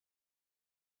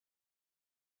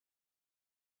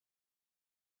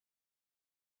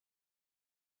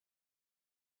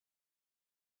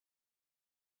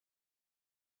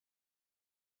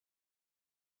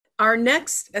Our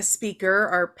next speaker,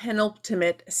 our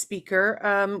penultimate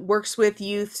speaker, works with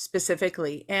youth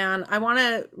specifically. And I want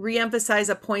to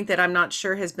reemphasize a point that I'm not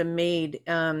sure has been made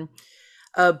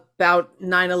about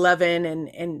 9/11,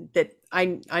 and that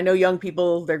I know young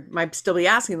people, they might still be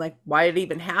asking, like, why did it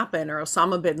even happen? Or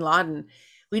Osama bin Laden.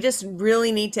 We just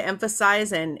really need to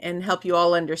emphasize and help you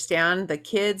all understand, the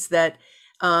kids, that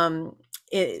um,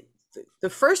 it, the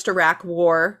first Iraq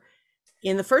war,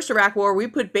 in the first Iraq war, we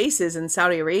put bases in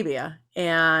Saudi Arabia,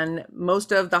 and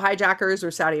most of the hijackers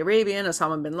were Saudi Arabian.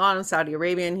 Osama bin Laden, Saudi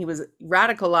Arabian. He was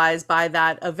radicalized by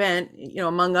that event,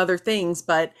 among other things,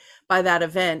 but by that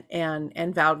event,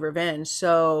 and vowed revenge.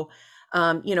 So,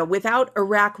 without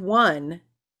Iraq 1,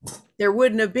 there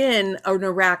wouldn't have been an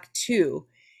Iraq 2.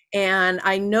 And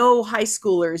I know high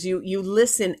schoolers, you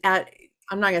listen at,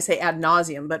 I'm not going to say ad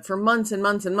nauseum, but for months and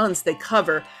months and months, they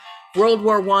cover World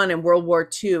War I and World War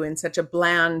II in such a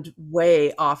bland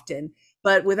way often.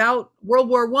 But without World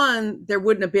War I, there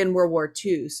wouldn't have been World War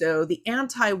II. So the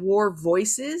anti-war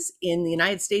voices in the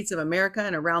United States of America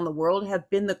and around the world have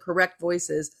been the correct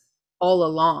voices all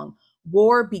along.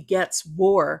 War begets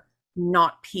war,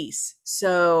 not peace.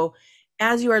 So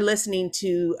as you are listening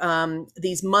to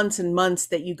these months and months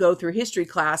that you go through history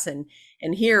class and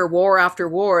hear war after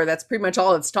war, that's pretty much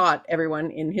all it's taught everyone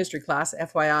in history class,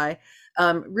 FYI.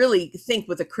 Really think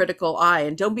with a critical eye,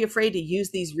 and don't be afraid to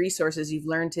use these resources you've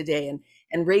learned today,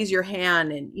 and raise your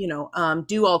hand, and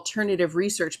do alternative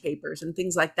research papers and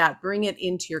things like that. Bring it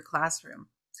into your classroom.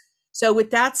 So with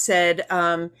that said,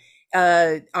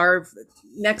 our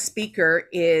next speaker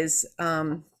is,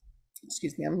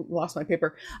 excuse me, I lost my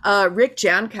paper, Rick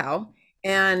Jahnkow.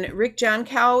 And Rick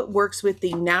Jahnkow works with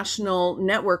the National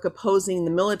Network Opposing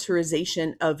the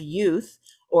Militarization of Youth,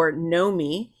 or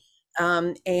NOMI.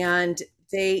 And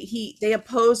they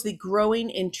oppose the growing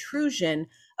intrusion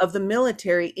of the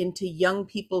military into young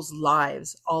people's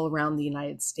lives all around the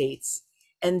United States.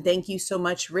 And thank you so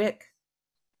much, Rick.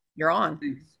 You're on.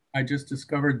 I just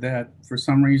discovered that for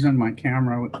some reason my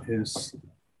camera is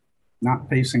not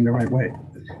facing the right way.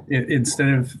 Instead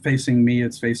of facing me,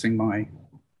 it's facing my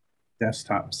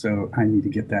desktop. So I need to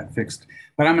get that fixed.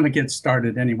 But I'm going to get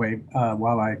started anyway,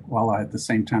 while I at the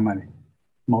same time I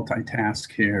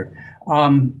multitask here.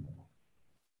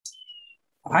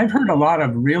 I've heard a lot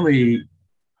of really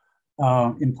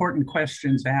important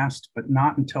questions asked, but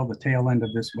not until the tail end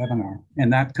of this webinar.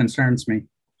 And that concerns me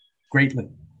greatly,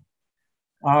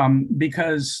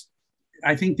 because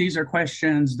I think these are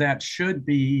questions that should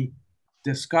be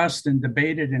discussed and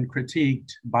debated and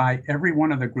critiqued by every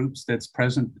one of the groups that's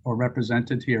present or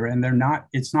represented here. And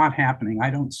it's not happening.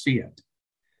 I don't see it.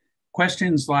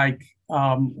 Questions like,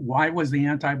 why was the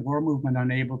anti-war movement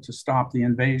unable to stop the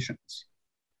invasions?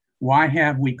 Why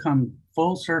have we come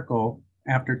full circle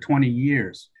after 20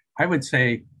 years? I would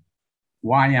say,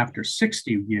 why after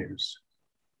 60 years?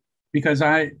 Because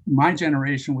my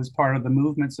generation was part of the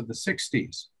movements of the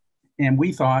 60s, and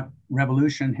we thought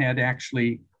revolution had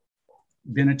actually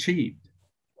been achieved,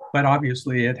 but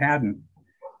obviously it hadn't.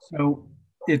 So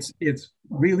it's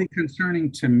really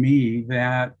concerning to me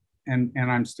that, and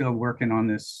I'm still working on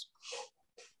this,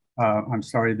 I'm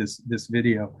sorry, this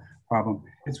video problem.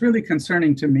 It's really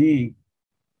concerning to me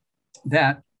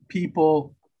that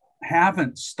people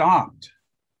haven't stopped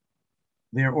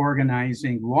their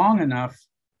organizing long enough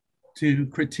to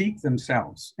critique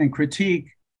themselves and critique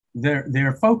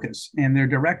their focus and their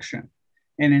direction.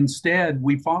 And instead,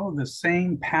 we follow the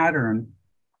same pattern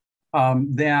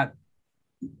that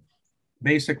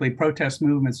basically protest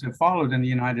movements have followed in the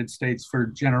United States for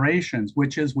generations,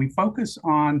 which is we focus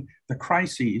on the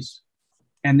crises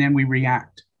and then we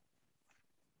react.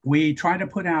 We try to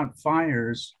put out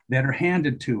fires that are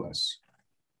handed to us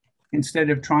instead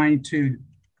of trying to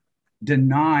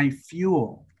deny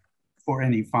fuel for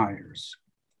any fires.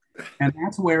 And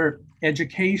that's where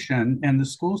education and the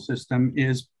school system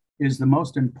is the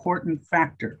most important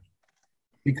factor.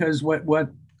 Because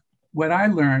what I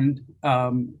learned,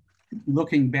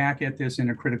 looking back at this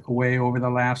in a critical way over the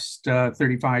last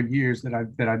 35 years that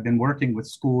I've been working with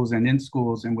schools and in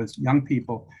schools and with young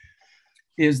people,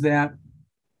 is that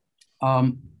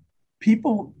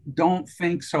people don't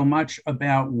think so much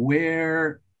about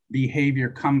where behavior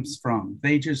comes from.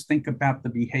 They just think about the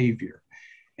behavior.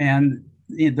 And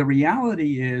the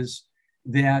reality is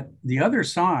that the other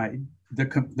side,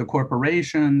 the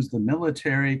corporations, the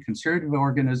military, conservative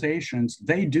organizations,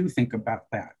 they do think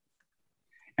about that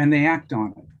and they act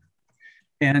on it.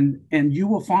 And you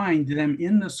will find them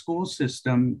in the school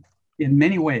system in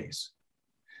many ways.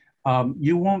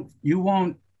 You won't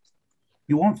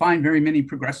find very many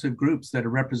progressive groups that are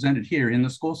represented here in the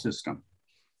school system.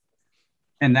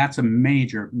 And that's a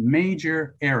major,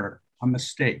 major error, a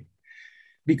mistake,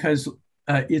 because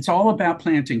it's all about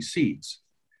planting seeds.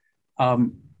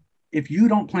 Um, if you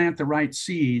don't plant the right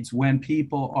seeds when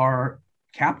people are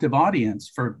captive audience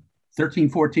for 13,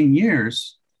 14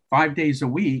 years, 5 days a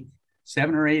week,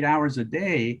 7 or 8 hours a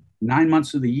day, 9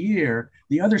 months of the year,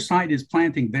 the other side is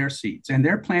planting their seeds, and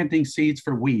they're planting seeds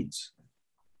for weeds.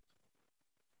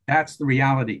 That's the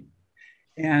reality.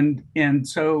 And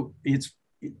so it's,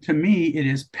 to me, it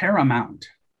is paramount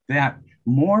that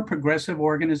more progressive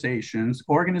organizations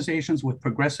with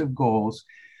progressive goals,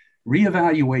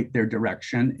 reevaluate their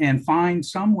direction and find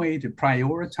some way to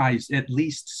prioritize at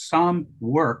least some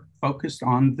work focused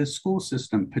on the school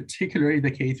system, particularly the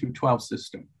K through 12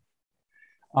 system.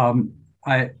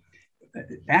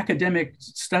 Academic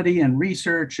study and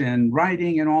research and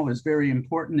writing and all is very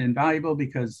important and valuable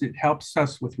because it helps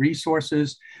us with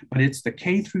resources, but it's the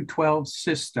K through 12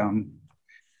 system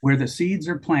where the seeds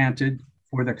are planted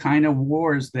for the kind of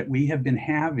wars that we have been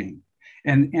having.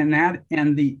 And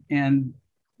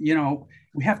you know,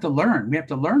 we have to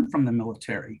learn from the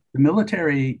military. The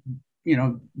military, you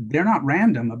know, they're not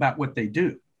random about what they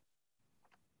do.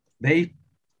 They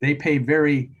pay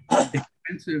very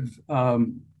expensive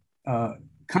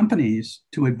companies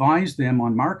to advise them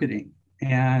on marketing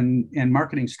and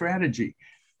marketing strategy.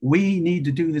 We need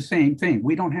to do the same thing.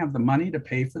 We don't have the money to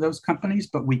pay for those companies,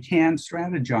 but we can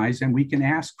strategize and we can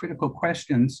ask critical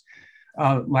questions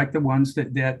like the ones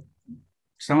that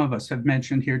some of us have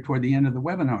mentioned here toward the end of the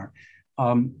webinar.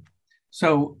 I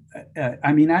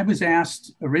mean, I was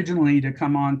asked originally to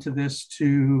come on to this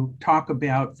to talk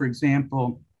about, for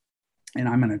example, and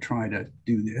I'm going to try to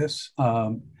do this,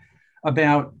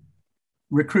 about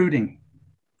recruiting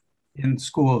in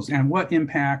schools and what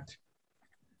impact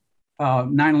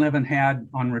 9/11 had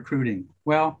on recruiting.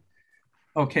 Well,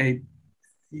 okay,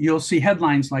 you'll see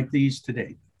headlines like these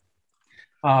today,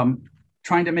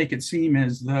 trying to make it seem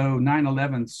as though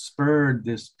 9/11 spurred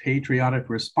this patriotic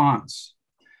response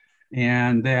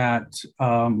and that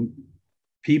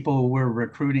people were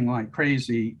recruiting like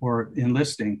crazy or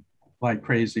enlisting like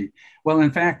crazy. Well,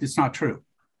 in fact, it's not true.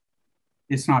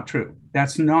 It's not true.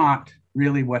 That's not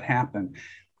really what happened.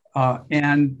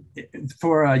 And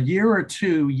for a year or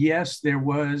two, yes, there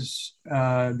was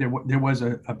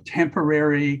a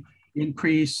temporary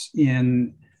increase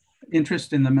in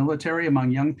interest in the military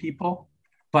among young people,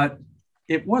 but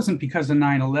it wasn't because of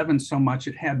 9/11 so much.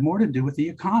 It had more to do with the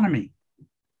economy.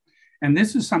 And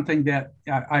this is something that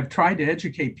I've tried to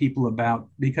educate people about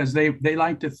because they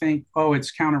like to think, oh,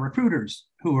 it's counter recruiters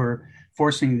who are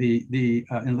forcing the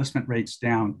enlistment rates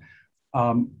down,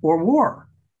 or war.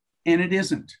 And it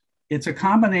isn't. It's a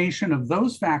combination of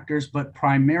those factors, but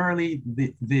primarily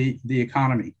the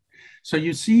economy. So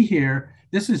you see here,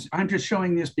 I'm just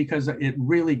showing this because it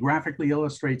really graphically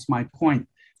illustrates my point.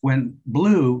 When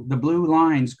the blue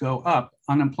lines go up,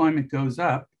 unemployment goes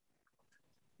up.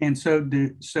 And so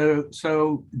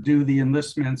do the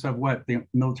enlistments of what the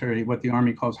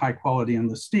Army calls high quality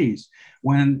enlistees.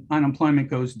 When unemployment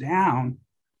goes down,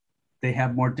 they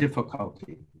have more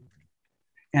difficulty.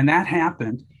 And that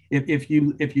happened. If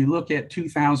you look at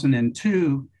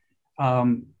 2002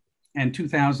 and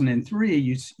 2003,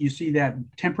 you see that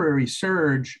temporary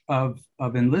surge of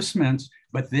enlistments,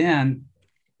 but then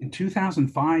in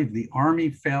 2005, the Army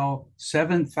fell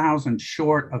 7,000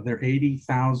 short of their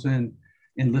 80,000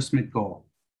 enlistment goal.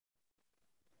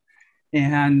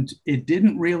 And it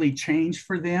didn't really change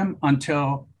for them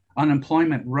until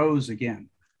unemployment rose again.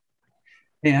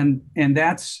 And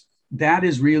that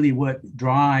is really what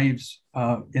drives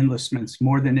enlistments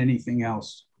more than anything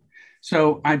else.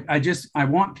 So I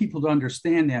want people to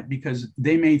understand that because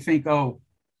they may think, oh,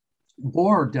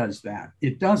 war does that.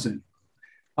 It doesn't.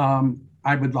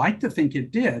 I would like to think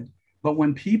it did, but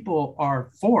when people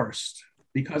are forced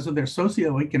because of their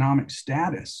socioeconomic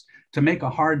status to make a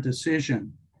hard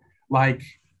decision, like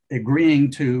agreeing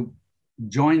to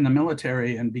join the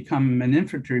military and become an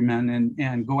infantryman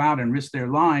and go out and risk their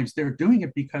lives, they're doing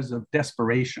it because of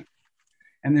desperation.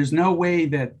 And there's no way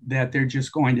that they're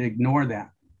just going to ignore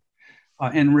that.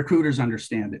 And recruiters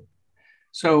understand it.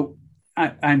 So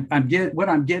what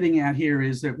I'm getting at here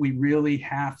is that we really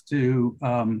have to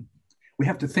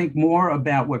think more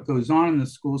about what goes on in the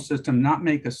school system, not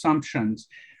make assumptions.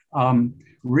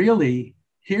 Really,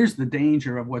 here's the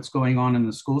danger of what's going on in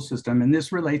the school system. And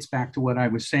this relates back to what I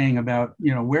was saying about,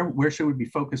 where should we be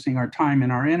focusing our time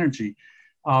and our energy?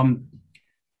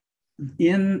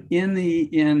 In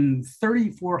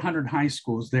 3,400 high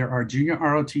schools, there are junior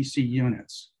ROTC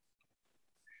units.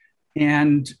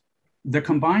 And the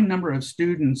combined number of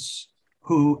students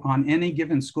who on any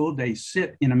given school day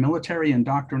sit in a military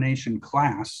indoctrination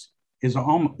class is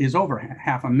over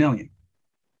 500,000.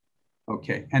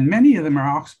 Okay, and many of them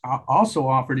are also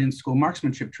offered in-school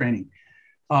marksmanship training.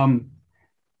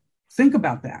 Think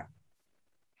about that.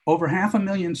 Over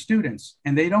 500,000 students,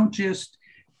 and they don't just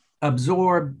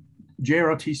absorb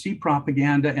JROTC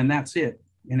propaganda and that's it,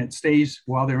 and it stays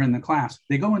while they're in the class.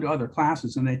 They go into other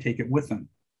classes and they take it with them.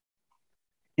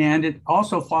 And it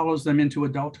also follows them into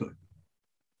adulthood.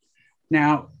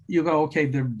 Now, you go, okay,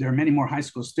 there are many more high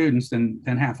school students than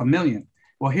 500,000.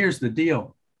 Well, here's the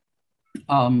deal.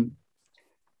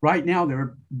 Right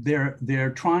now,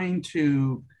 they're trying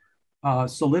to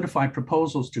solidify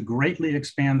proposals to greatly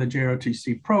expand the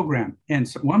JROTC program. And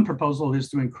so one proposal is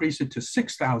to increase it to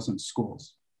 6,000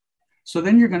 schools. So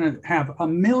then you're going to have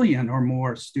 1 million or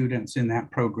more students in that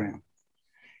program.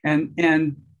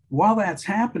 And while that's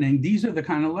happening, these are the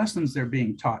kind of lessons they're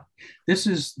being taught. This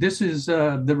is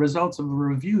the results of a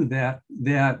review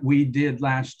that we did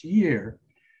last year,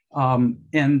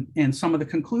 and some of the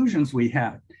conclusions we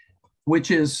had,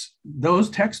 which is those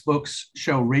textbooks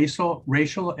show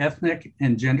racial, ethnic,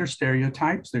 and gender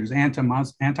stereotypes. There's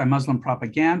anti-Muslim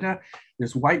propaganda.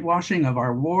 There's whitewashing of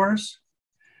our wars.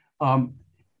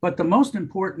 But the most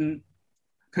important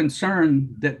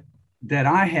concern that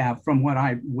I have from what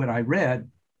I read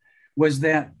was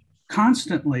that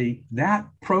constantly that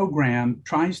program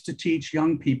tries to teach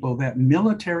young people that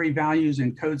military values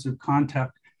and codes of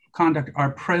conduct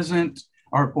are present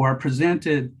or are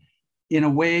presented in a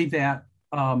way that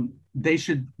they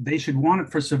should want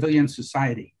it for civilian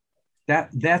society.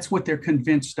 That's what they're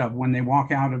convinced of when they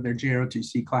walk out of their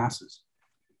JROTC classes.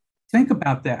 Think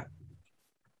about that.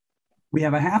 We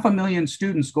have 500,000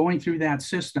 students going through that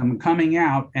system, coming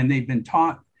out, and they've been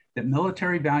taught that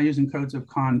military values and codes of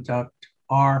conduct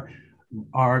are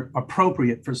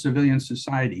appropriate for civilian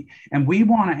society. And we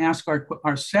want to ask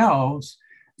ourselves,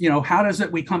 how does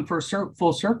it we come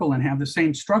full circle and have the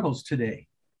same struggles today?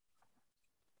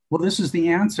 Well, this is the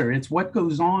answer. It's what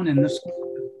goes on in the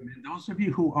school system. And those of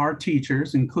you who are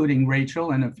teachers, including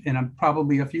Rachel and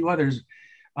probably a few others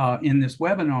in this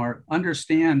webinar,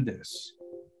 understand this.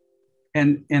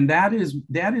 And that is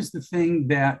the thing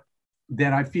that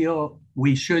I feel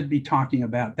we should be talking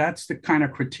about. That's the kind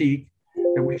of critique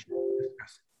that we should be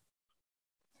discussing.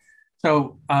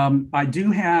 So I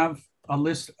do have a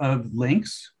list of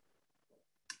links.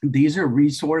 These are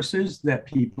resources that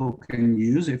people can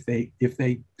use if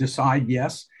they decide,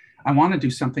 yes, I want to do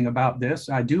something about this.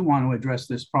 I do want to address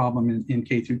this problem in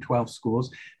K through 12 schools.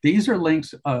 These are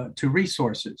links to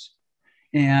resources.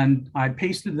 And I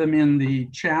pasted them in the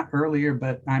chat earlier,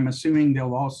 but I'm assuming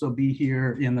they'll also be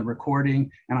here in the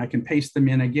recording, and I can paste them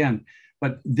in again.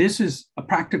 But this is a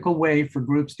practical way for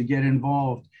groups to get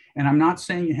involved. And I'm not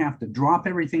saying you have to drop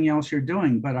everything else you're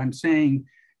doing, but I'm saying,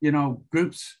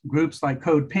 groups like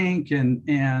CODEPINK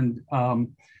and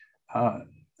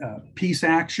Peace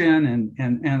Action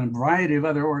and a variety of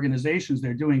other organizations,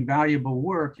 they're doing valuable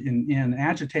work in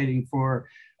agitating for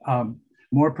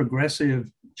more progressive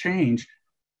change.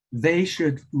 They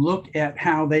should look at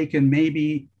how they can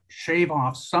maybe shave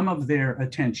off some of their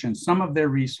attention, some of their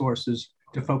resources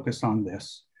to focus on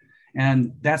this.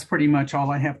 And that's pretty much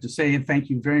all I have to say. And thank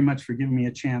you very much for giving me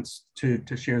a chance to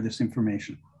share this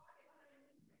information.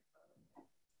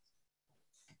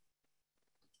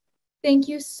 Thank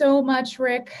you so much,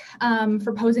 Rick,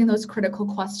 for posing those critical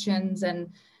questions and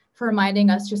for reminding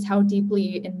us just how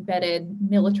deeply embedded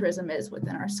militarism is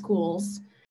within our schools.